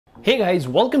Hey guys,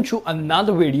 welcome to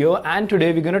another video, and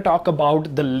today we're going to talk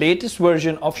about the latest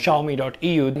version of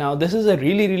Xiaomi.eu. Now this is a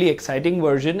really exciting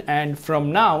version, and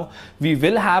from now we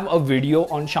will have a video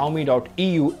on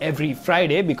Xiaomi.eu every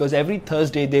Friday because every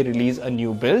Thursday they release a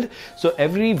new build. So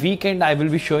every weekend I will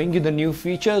be showing you the new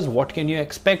features, what can you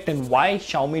expect and why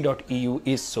Xiaomi.eu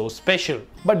is so special.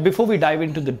 But before we dive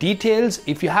into the details,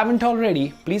 if you haven't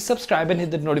already, please subscribe and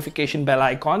hit the notification bell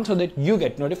icon so that you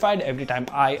get notified every time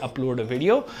I upload a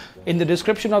video. In the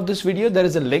description of this video, there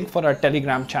is a link for our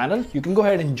Telegram channel. You can go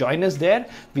ahead and join us there.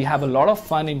 We have a lot of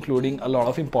fun, including a lot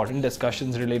of important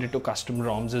discussions related to custom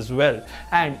ROMs as well.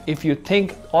 And if you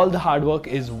think all the hard work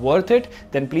is worth it,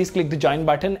 then please click the join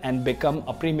button and become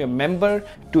a premium member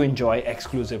to enjoy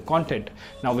exclusive content.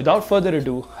 Now, without further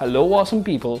ado, hello awesome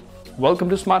people. Welcome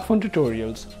to Smartphone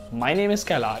Tutorials. My name is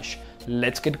Kailash.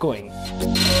 Let's get going.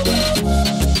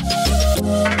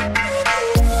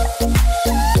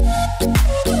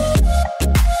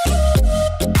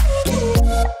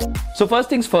 So first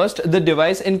things first, the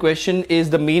device in question is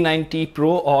the Mi 9T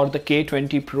Pro or the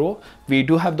K20 Pro. We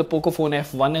do have the Pocophone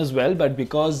F1 as well, but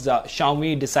because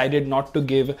Xiaomi decided not to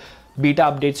give beta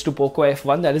updates to Poco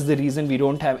F1, that is the reason we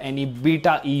don't have any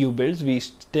beta EU builds. We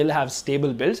still have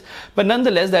stable builds, but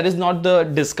nonetheless that is not the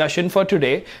discussion for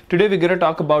today. Today we're going to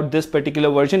talk about this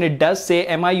particular version. It does say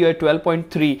MIUI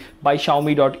 12.3 by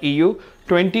Xiaomi.eu,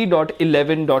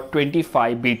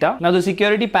 20.11.25 beta. Now the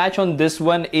security patch on this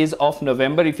one is of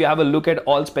November. If you have a look at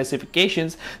all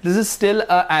specifications, this is still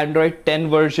a Android 10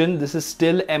 version. This is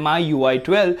still MIUI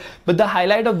 12, but the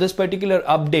highlight of this particular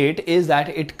update is that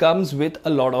it comes with a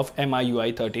lot of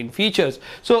MIUI 13 features.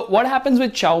 So what happens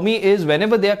with Xiaomi is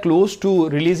whenever they are close to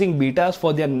releasing betas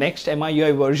for their next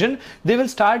MIUI version, they will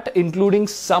start including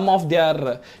some of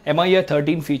their MIUI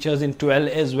 13 features in 12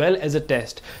 as well as a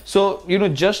test. So,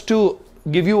 just to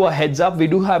give you a heads up, we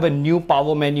do have a new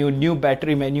power menu, new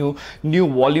battery menu, new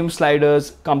volume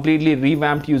sliders, completely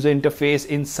revamped user interface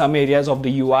in some areas of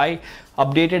the UI,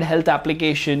 updated health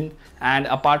application, and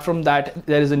apart from that,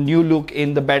 there is a new look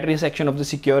in the battery section of the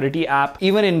security app.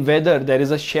 Even in weather, there is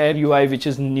a share UI which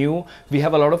is new. We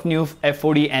have a lot of new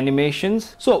FOD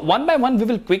animations. So one by one, we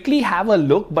will quickly have a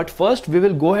look, but first we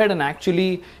will go ahead and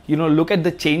actually, look at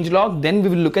the changelog. Then we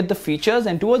will look at the features,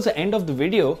 and towards the end of the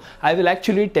video, I will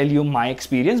actually tell you my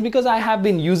experience because I have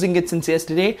been using it since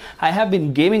yesterday. I have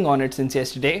been gaming on it since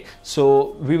yesterday.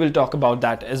 So we will talk about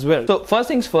that as well. So first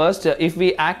things first, if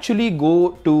we actually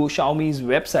go to Xiaomi's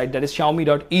website, that is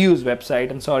Xiaomi.eu's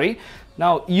website, I'm sorry.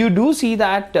 Now you do see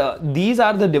that these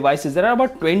are the devices. There are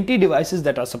about 20 devices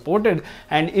that are supported,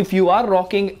 and if you are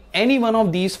rocking any one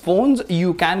of these phones,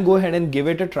 you can go ahead and give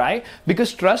it a try,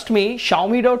 because trust me,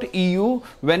 Xiaomi.eu,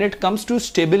 when it comes to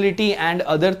stability and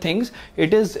other things,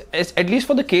 it is, at least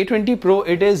for the K20 Pro,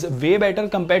 it is way better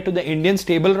compared to the Indian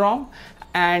stable ROM.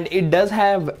 And it does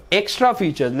have extra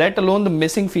features, let alone the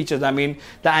missing features. I mean,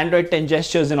 the Android 10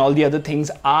 gestures and all the other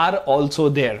things are also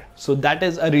there. So that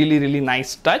is a really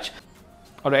nice touch.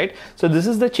 Alright, so this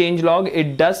is the changelog.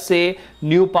 It does say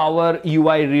new power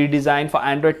UI redesign for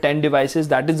Android 10 devices,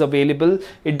 that is available.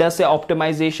 It does say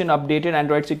optimization, updated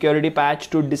Android security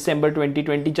patch to December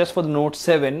 2020 just for the Note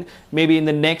 7. Maybe in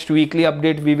the next weekly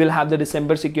update we will have the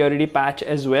December security patch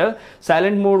as well.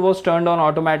 Silent mode was turned on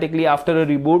automatically after a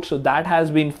reboot, so that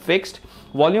has been fixed.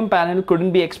 Volume panel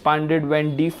couldn't be expanded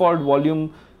when default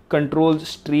volume control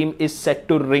stream is set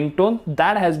to ringtone.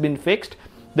 That has been fixed.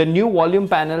 The new volume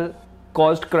panel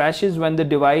caused crashes when the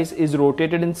device is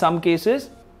rotated in some cases,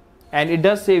 and it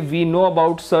does say we know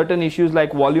about certain issues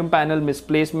like volume panel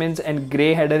misplacements and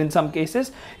gray header in some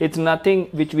cases. It's nothing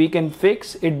which we can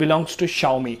fix. It belongs to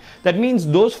Xiaomi. That means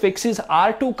those fixes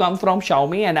are to come from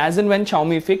Xiaomi, and as and when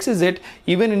Xiaomi fixes it,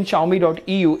 even in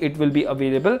Xiaomi.eu it will be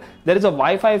available. There is a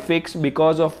Wi-Fi fix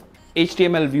because of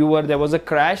HTML viewer. There was a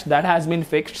crash that has been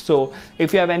fixed. So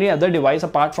if you have any other device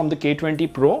apart from the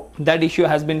K20 Pro, that issue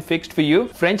has been fixed for you.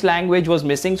 French language was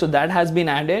missing, so that has been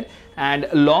added. And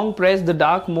long press the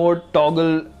dark mode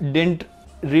toggle didn't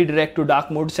redirect to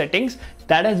dark mode settings.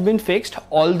 That has been fixed.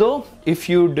 Although if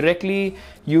you directly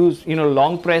use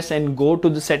long press and go to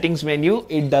the settings menu,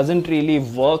 it doesn't really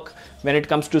work when it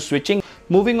comes to switching.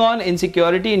 Moving on, in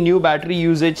security, new battery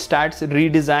usage stats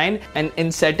redesign, and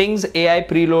in settings, AI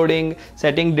preloading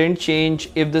setting didn't change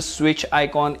if the switch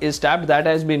icon is tapped. That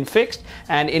has been fixed.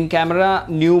 And in camera,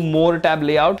 new more tab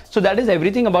layout. So that is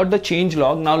everything about the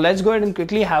changelog. Now let's go ahead and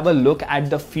quickly have a look at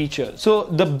the features. So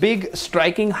the big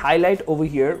striking highlight over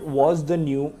here was the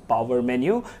new power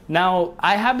menu. Now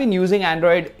I have been using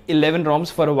Android 11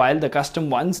 ROMs for a while, the custom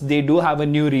ones. They do have a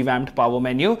new revamped power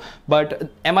menu,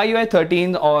 but MIUI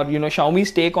 13 or Xiaomi's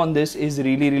take on this is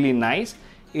really nice.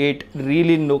 it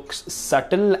really looks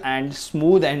subtle and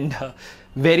smooth and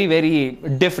very, very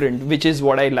different, which is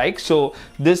what I like. So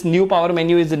this new power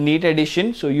menu is a neat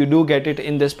addition, so you do get it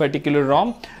in this particular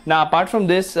ROM. Now apart from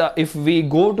this, if we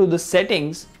go to the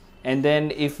settings and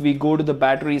then if we go to the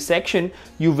battery section,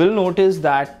 you will notice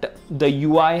that the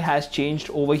UI has changed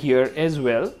over here as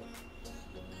well.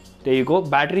 There you go,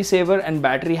 battery saver and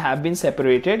battery have been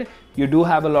separated. You do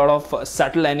have a lot of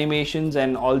subtle animations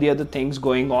and all the other things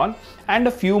going on, and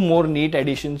a few more neat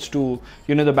additions to,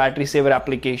 you know, the battery saver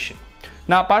application.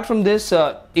 Now apart from this,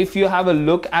 if you have a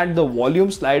look at the volume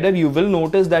slider, you will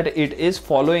notice that it is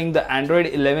following the Android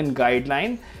 11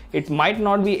 guideline. It might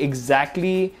not be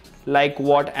exactly like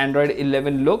what Android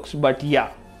 11 looks, but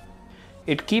yeah,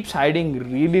 it keeps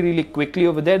hiding really quickly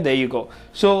over there. There you go.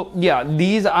 So yeah,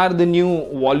 these are the new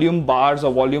volume bars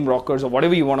or volume rockers or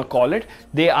whatever you want to call it.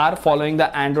 They are following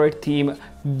the Android theme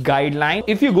guideline.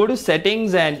 If you go to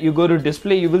settings and you go to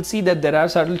display, you will see that there are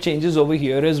subtle changes over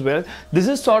here as well. This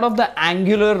is sort of the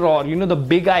angular or, you know, the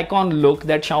big icon look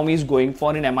that Xiaomi is going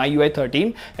for in MIUI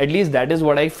 13. At least that is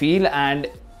what I feel, and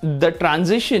the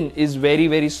transition is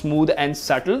very smooth and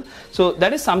subtle. So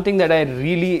that is something that I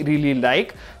really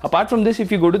like. Apart from this,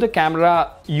 if you go to the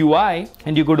camera UI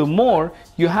and you go to more,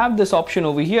 you have this option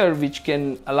over here which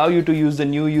can allow you to use the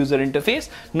new user interface.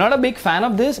 Not a big fan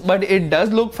of this, but it does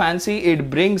look fancy.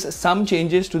 It brings some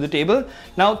changes to the table.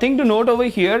 Now, thing to note over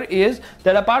here is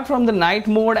that apart from the night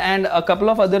mode and a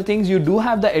couple of other things, you do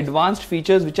have the advanced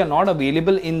features which are not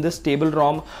available in this stable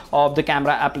ROM of the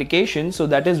camera application. So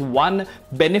that is one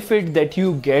benefit that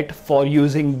you get for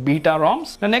using beta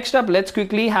ROMs. Now next up, let's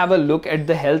quickly have a look at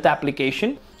the health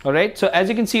application. Alright, so as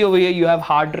you can see over here, you have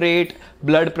heart rate,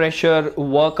 blood pressure,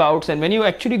 workouts, and when you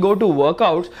actually go to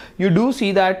workouts, you do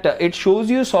see that it shows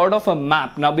you sort of a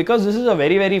map. Now because this is a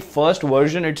very first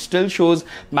version, it still shows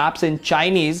maps in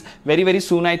Chinese. Very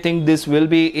soon I think this will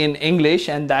be in English,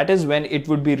 and that is when it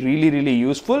would be really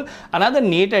useful. Another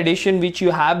neat addition which you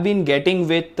have been getting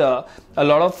with a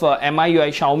lot of MIUI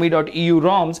Xiaomi.eu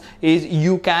ROMs is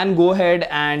you can go ahead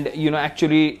and, you know,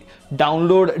 actually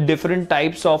download different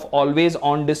types of always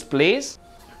on displays.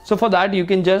 So for that, you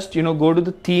can just, you know, go to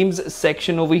the themes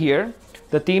section over here.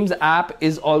 The themes app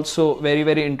is also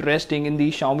very interesting in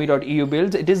the Xiaomi.eu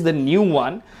builds. It is the new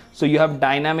one. So you have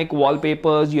dynamic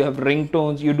wallpapers, you have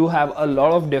ringtones, you do have a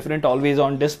lot of different always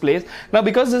on displays. Now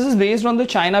because this is based on the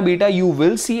China beta, you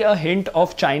will see a hint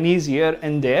of Chinese here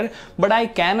and there, but I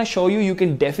can assure you, you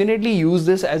can definitely use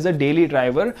this as a daily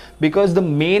driver because the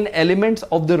main elements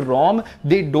of the ROM,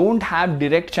 they don't have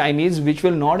direct Chinese, which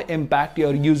will not impact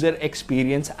your user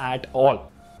experience at all.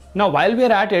 Now while we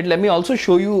are at it, let me also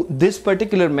show you this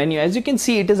particular menu. As you can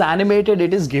see, it is animated,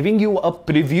 it is giving you a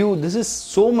preview. This is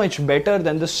so much better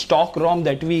than the stock ROM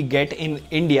that we get in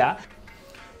India.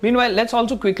 Meanwhile, let's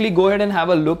also quickly go ahead and have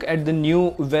a look at the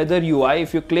new weather UI.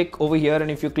 If you click over here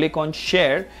and if you click on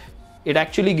share, it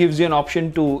actually gives you an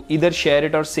option to either share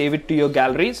it or save it to your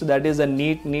gallery. So that is a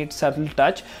neat subtle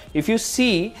touch. If you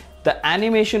see, the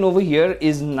animation over here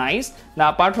is nice. Now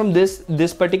apart from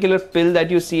this particular pill that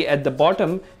you see at the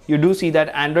bottom, you do see that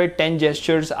Android 10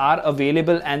 gestures are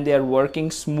available and they are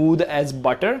working smooth as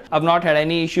butter. I've not had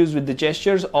any issues with the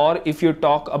gestures, or if you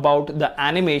talk about the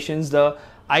animations, the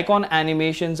icon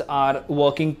animations are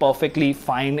working perfectly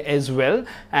fine as well.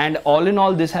 And all in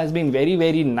all, this has been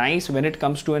very nice when it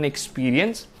comes to an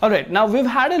experience. Alright, now we've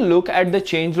had a look at the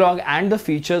changelog and the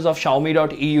features of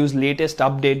Xiaomi.eu's latest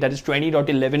update, that is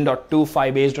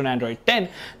 20.11.25 based on Android 10.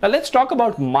 Now let's talk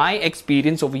about my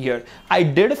experience over here. I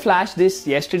did flash this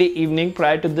yesterday evening.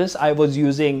 Prior to this, I was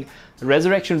using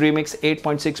Resurrection Remix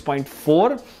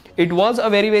 8.6.4. It was a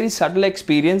very subtle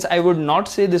experience. I would not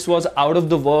say this was out of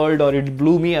the world or it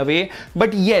blew me away,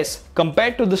 but yes,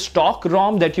 compared to the stock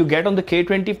ROM that you get on the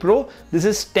K20 Pro, this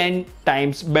is 10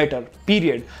 times better,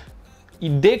 period.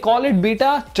 They call it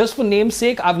beta just for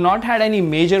namesake. I've not had any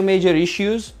major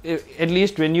issues, at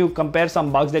least when you compare some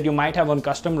bugs that you might have on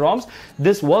custom ROMs.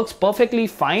 This works perfectly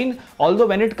fine. Although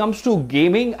when it comes to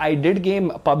gaming, I did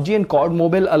game PUBG and COD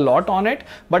Mobile a lot on it,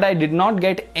 but I did not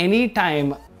get any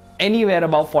time anywhere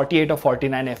above 48 or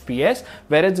 49 FPS,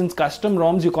 whereas in custom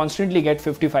ROMs you constantly get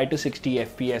 55 to 60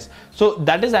 FPS. So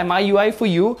that is MIUI for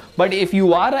you, but if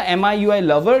you are a MIUI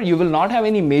lover, you will not have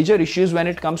any major issues when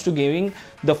it comes to gaming.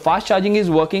 The fast charging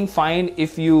is working fine.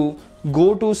 If you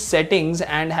go to settings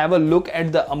and have a look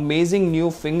at the amazing new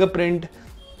fingerprint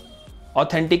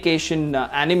authentication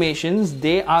animations,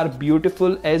 they are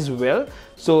beautiful as well.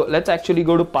 So let's actually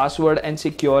go to password and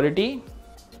security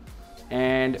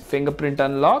and fingerprint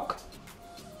unlock.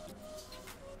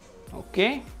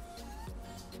 Okay,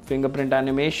 fingerprint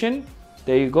animation,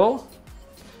 there you go.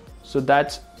 So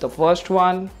that's the first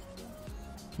one,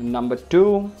 number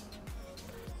 2,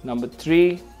 number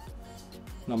 3,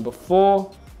 number 4.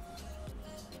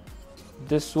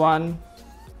 This one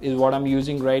is what I'm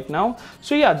using right now.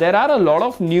 So yeah, there are a lot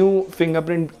of new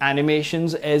fingerprint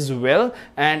animations as well,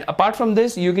 and apart from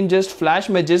this, you can just flash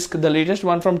Magisk, the latest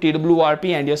one from TWRP,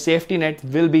 and your safety net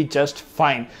will be just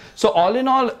fine. So all in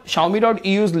all,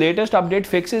 Xiaomi.eu's latest update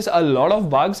fixes a lot of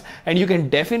bugs, and you can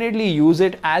definitely use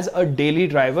it as a daily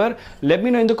driver. Let me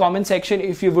know in the comment section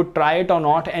if you would try it or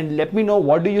not, and let me know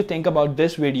what do you think about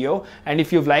this video. And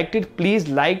if you've liked it, please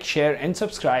like, share and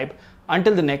subscribe.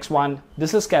 Until the next one,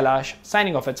 this is Kailash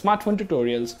signing off at Smartphone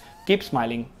Tutorials. Keep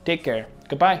smiling. Take care.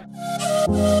 Goodbye.